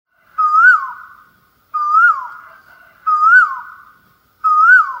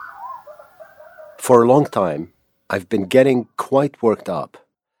For a long time, I've been getting quite worked up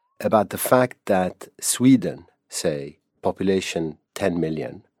about the fact that Sweden, say, population 10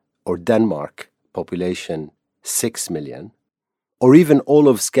 million, or Denmark, population 6 million, or even all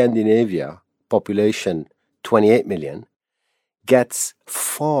of Scandinavia, population 28 million, gets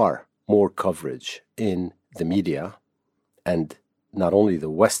far more coverage in the media, and not only the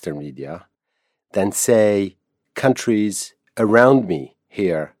Western media, than, say, countries around me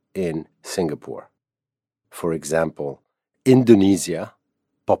here in Singapore. For example, Indonesia,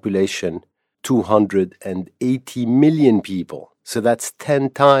 population 280 million people. So that's 10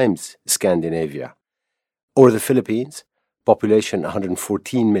 times Scandinavia. Or the Philippines, population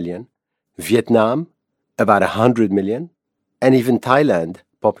 114 million. Vietnam, about 100 million. And even Thailand,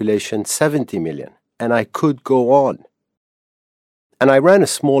 population 70 million. And I could go on. And I ran a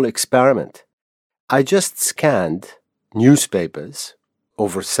small experiment. I just scanned newspapers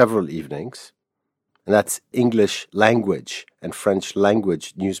over several evenings, and that's English language and French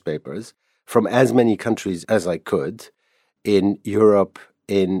language newspapers from as many countries as I could in Europe,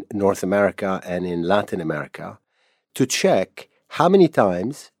 in North America, and in Latin America to check how many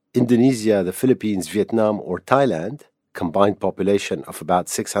times Indonesia, the Philippines, Vietnam, or Thailand, combined population of about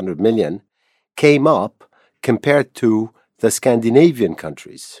 600 million, came up compared to the Scandinavian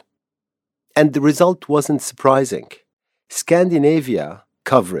countries. And the result wasn't surprising. Scandinavia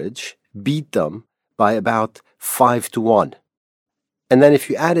coverage beat them by about 5-1. And then if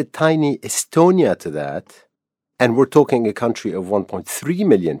you added tiny Estonia to that, and we're talking a country of 1.3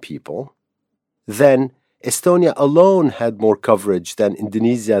 million people, then Estonia alone had more coverage than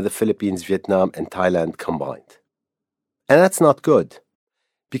Indonesia, the Philippines, Vietnam, and Thailand combined. And that's not good,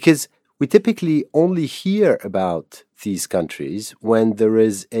 because we typically only hear about these countries when there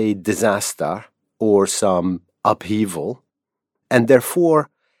is a disaster or some upheaval, and therefore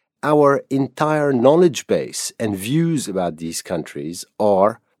our entire knowledge base and views about these countries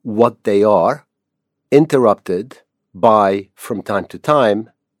are what they are, interrupted by, from time to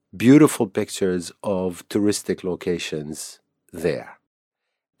time, beautiful pictures of touristic locations there.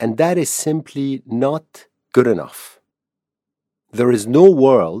 And that is simply not good enough. There is no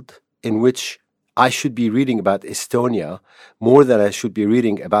world in which I should be reading about Estonia more than I should be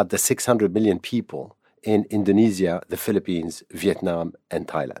reading about the 600 million people in Indonesia, the Philippines, Vietnam, and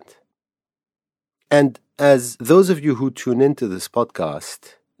Thailand. And as those of you who tune into this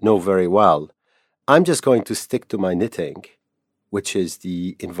podcast know very well, I'm just going to stick to my knitting, which is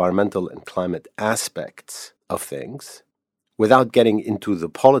the environmental and climate aspects of things, without getting into the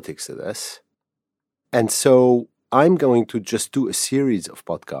politics of this. And so I'm going to just do a series of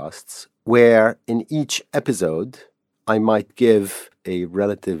podcasts where in each episode I might give a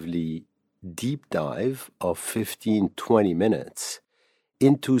relatively deep dive of 15-20 minutes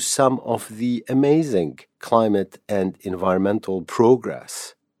into some of the amazing climate and environmental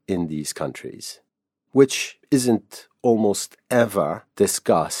progress in these countries, which isn't almost ever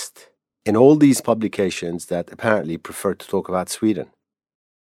discussed in all these publications that apparently prefer to talk about Sweden.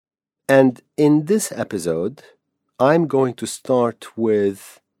 And in this episode, I'm going to start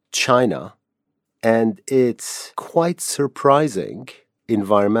with China and its quite surprising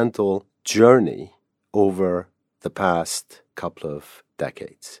environmental journey over the past couple of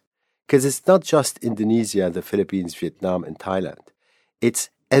decades. Because it's not just Indonesia, the Philippines, Vietnam, and Thailand.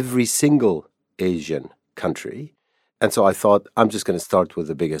 It's every single Asian country. And so I thought I'm just going to start with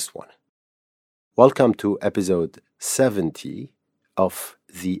the biggest one. Welcome to episode 70 of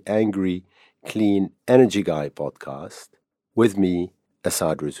the Angry Clean Energy Guy podcast with me,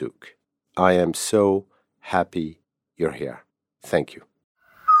 Asad Razzouk. I am so happy you're here. Thank you.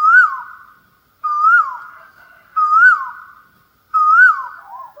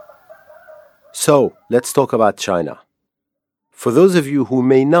 So, let's talk about China. For those of you who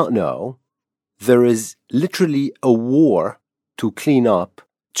may not know, there is literally a war to clean up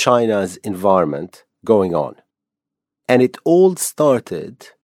China's environment going on. And it all started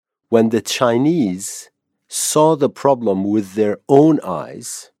when the Chinese saw the problem with their own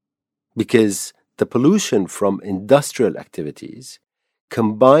eyes, because the pollution from industrial activities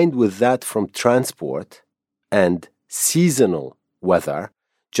combined with that from transport and seasonal weather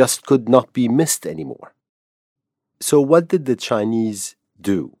just could not be missed anymore. So what did the Chinese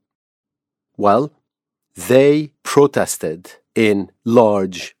do? Well, they protested in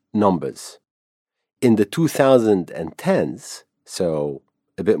large numbers. In the 2010s, so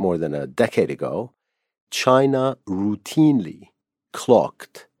a bit more than a decade ago, China routinely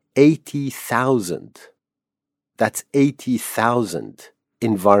clocked 80,000, that's 80,000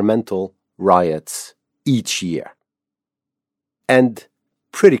 environmental riots each year. And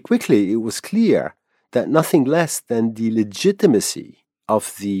pretty quickly it was clear that nothing less than the legitimacy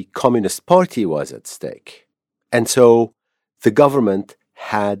of the Communist Party was at stake. And so the government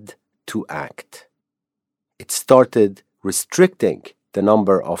had to act. It started restricting the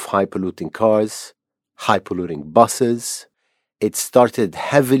number of high-polluting cars, high-polluting buses. It started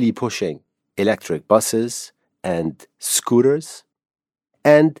heavily pushing electric buses and scooters.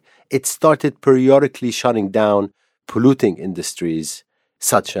 And it started periodically shutting down polluting industries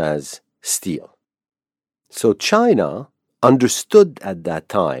such as steel. So China understood at that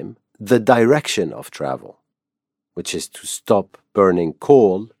time the direction of travel, which is to stop burning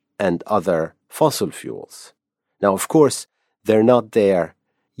coal and other fossil fuels. Now, of course, they're not there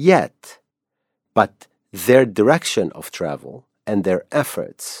yet, but their direction of travel and their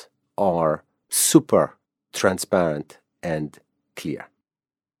efforts are super transparent and clear.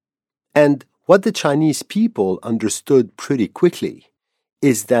 And what the Chinese people understood pretty quickly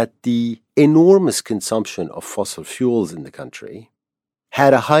is that the enormous consumption of fossil fuels in the country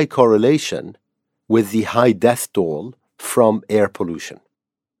had a high correlation with the high death toll from air pollution.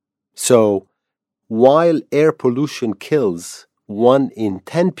 So, while air pollution kills 1 in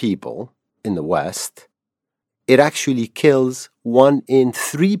 10 people in the West, it actually kills 1 in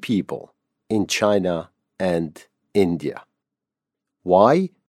 3 people in China and India. Why?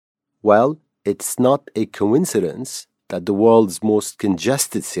 Well, it's not a coincidence that the world's most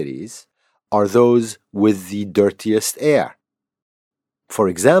congested cities are those with the dirtiest air. For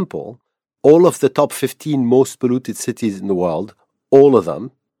example, all of the top 15 most polluted cities in the world, all of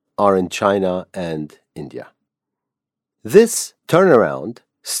them are in China and India. This turnaround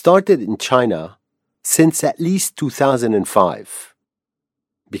started in China since at least 2005,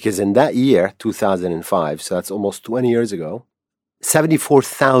 because in that year, 2005, so that's almost 20 years ago,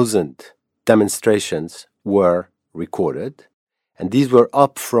 74,000 demonstrations were recorded, and these were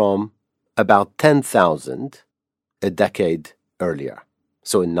up from about 10,000 a decade earlier,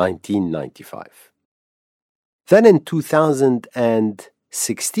 so in 1995. Then in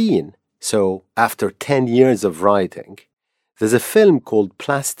 2016, so after 10 years of rioting, there's a film called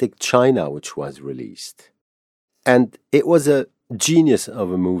Plastic China which was released. And it was a genius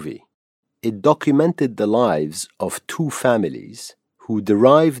of a movie. It documented the lives of 2 families who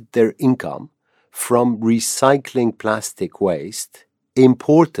derived their income from recycling plastic waste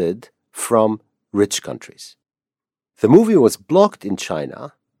imported from rich countries. The movie was blocked in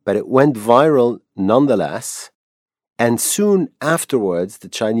China, but it went viral nonetheless, and soon afterwards the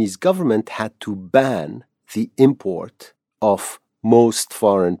Chinese government had to ban the import of most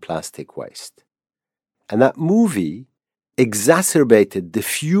foreign plastic waste. And that movie exacerbated the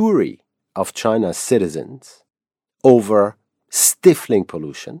fury of China's citizens over stifling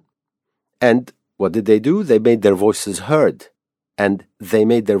pollution. And what did they do? They made their voices heard. And they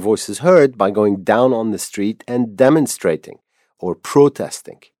made their voices heard by going down on the street and demonstrating or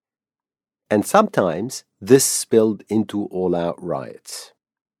protesting. And sometimes this spilled into all-out riots.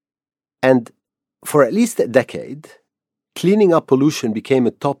 And for at least a decade, cleaning up pollution became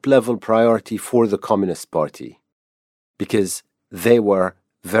a top-level priority for the Communist Party because they were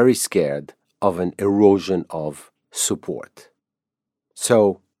very scared of an erosion of support.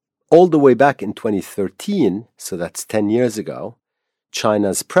 So, all the way back in 2013, so that's 10 years ago,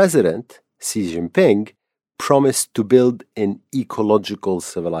 China's president, Xi Jinping, promised to build an ecological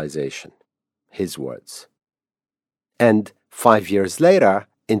civilization. His words. And 5 years later,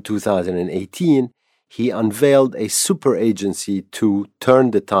 in 2018, he unveiled a super agency to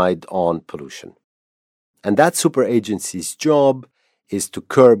turn the tide on pollution. And that super agency's job is to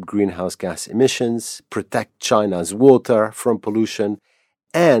curb greenhouse gas emissions, protect China's water from pollution,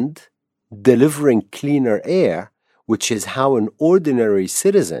 and delivering cleaner air, which is how an ordinary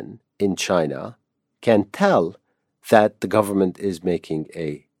citizen in China can tell that the government is making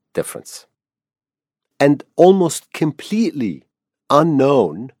a difference. And almost completely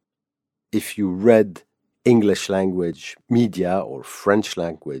unknown, if you read English language media or French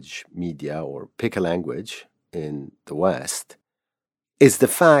language media or pick a language in the West, is the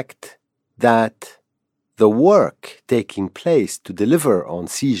fact that the work taking place to deliver on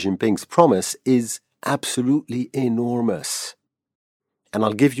Xi Jinping's promise is absolutely enormous. And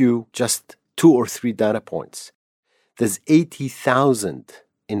I'll give you just 2 or 3 data points. There's 80,000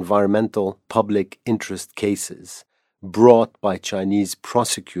 environmental public interest cases brought by Chinese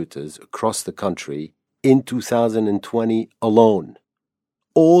prosecutors across the country in 2020 alone,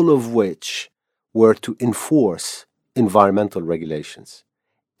 all of which were to enforce environmental regulations.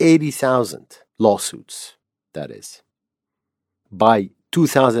 80,000 lawsuits, that is. By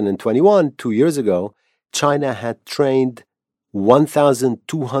 2021, 2 years ago, China had trained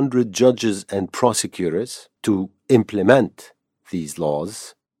 1,200 judges and prosecutors to implement these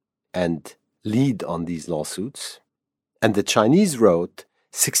laws and lead on these lawsuits. And the Chinese wrote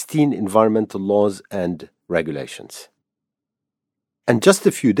 16 environmental laws and regulations. And just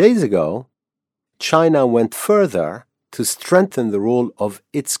a few days ago, China went further to strengthen the role of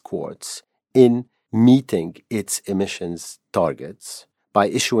its courts in meeting its emissions targets by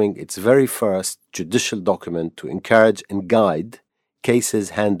issuing its very first judicial document to encourage and guide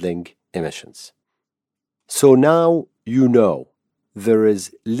cases handling emissions. So now you know there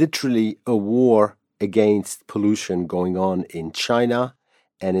is literally a war against pollution going on in China,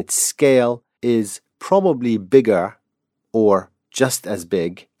 and its scale is probably bigger or just as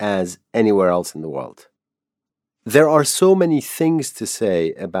big as anywhere else in the world. There are so many things to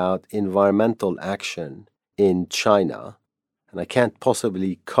say about environmental action in China, and I can't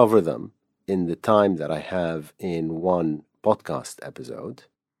possibly cover them in the time that I have in one podcast episode.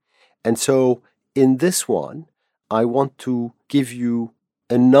 And so in this one, I want to give you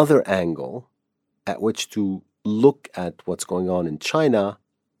another angle at which to look at what's going on in China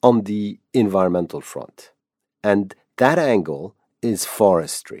on the environmental front. And that angle is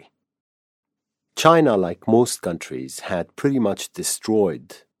forestry. China, like most countries, had pretty much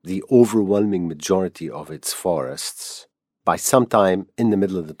destroyed the overwhelming majority of its forests by sometime in the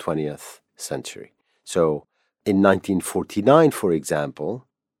middle of the 20th century. So in 1949, for example,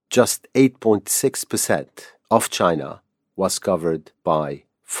 just 8.6% of China was covered by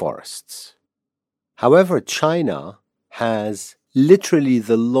forests. However, China has literally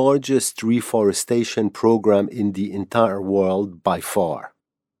the largest reforestation program in the entire world by far.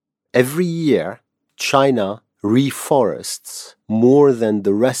 Every year, China reforests more than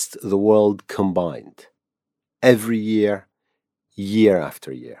the rest of the world combined. Every year, year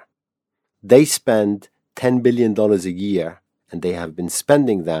after year. They spend $10 billion a year, and they have been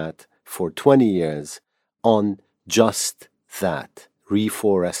spending that for 20 years on just that,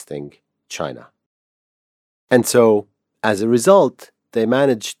 reforesting China. And so, as a result, they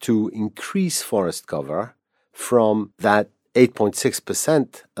managed to increase forest cover from that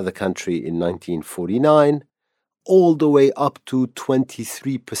 8.6% of the country in 1949 all the way up to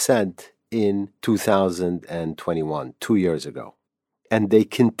 23% in 2021, 2 years ago. And they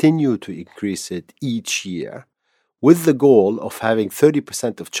continue to increase it each year with the goal of having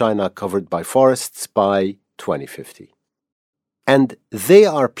 30% of China covered by forests by 2050. And they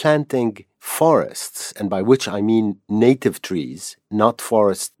are planting forests, and by which I mean native trees, not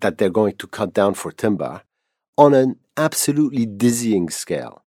forests that they're going to cut down for timber, on an absolutely dizzying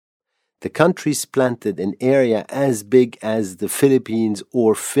scale. The country's planted an area as big as the Philippines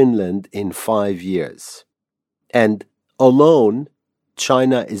or Finland in 5 years. And alone,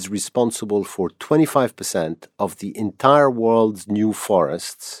 China is responsible for 25% of the entire world's new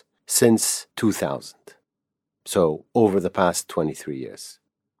forests since 2000. So, over the past 23 years.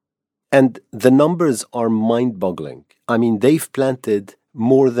 And the numbers are mind-boggling. I mean, they've planted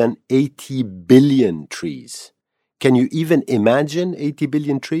more than 80 billion trees. Can you even imagine 80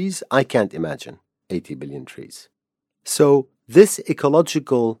 billion trees? I can't imagine 80 billion trees. So, this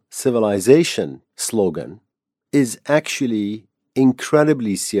ecological civilization slogan is actually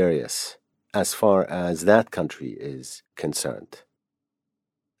incredibly serious as far as that country is concerned.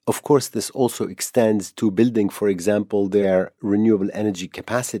 Of course, this also extends to building, for example, their renewable energy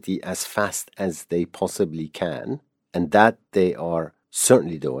capacity as fast as they possibly can, and that they are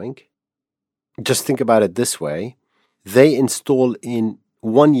certainly doing. Just think about it this way. They install in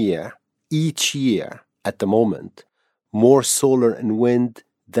 1 year, each year at the moment, more solar and wind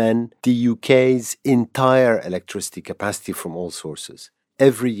than the UK's entire electricity capacity from all sources,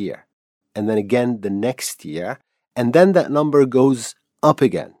 every year. And then again the next year, and then that number goes up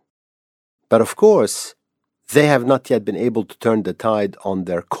again. But of course, they have not yet been able to turn the tide on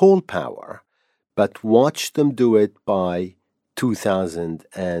their coal power, but watch them do it by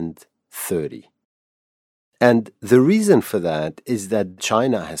 2030. And the reason for that is that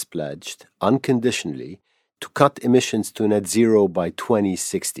China has pledged unconditionally to cut emissions to net zero by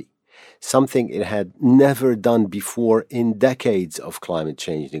 2060, something it had never done before in decades of climate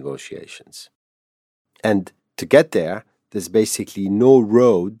change negotiations. And to get there, there's basically no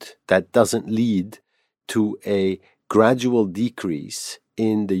road that doesn't lead to a gradual decrease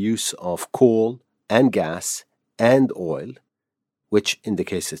in the use of coal and gas and oil, which in the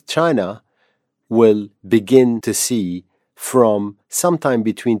case of China, will begin to see from sometime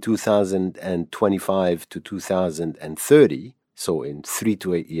between 2025 to 2030, so in 3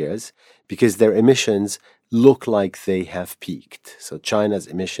 to 8 years, because their emissions look like they have peaked. So China's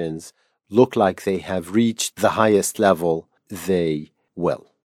emissions look like they have reached the highest level they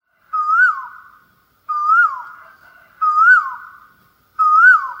will.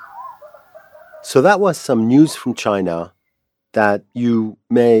 So that was some news from China that you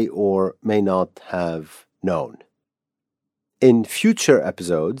may or may not have known. In future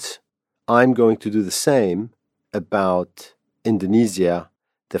episodes, I'm going to do the same about Indonesia,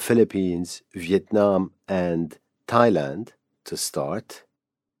 the Philippines, Vietnam, and Thailand to start.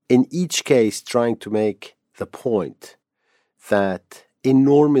 In each case, trying to make the point that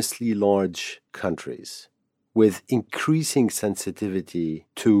enormously large countries with increasing sensitivity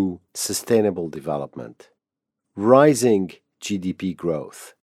to sustainable development, rising GDP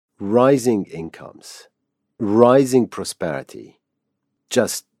growth, rising incomes, rising prosperity,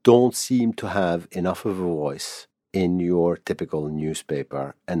 just don't seem to have enough of a voice in your typical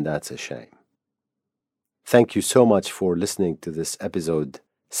newspaper, and that's a shame. Thank you so much for listening to this episode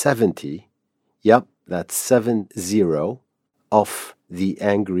 70. Yep, that's 70 of the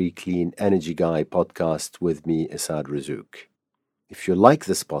Angry Clean Energy Guy podcast with me, Asad Razouk. If you like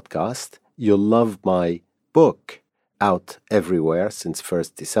this podcast, you'll love my book out everywhere since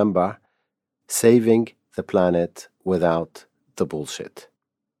 1st December, Saving the Planet Without the Bullshit.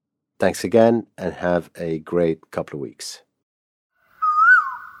 Thanks again and have a great couple of weeks.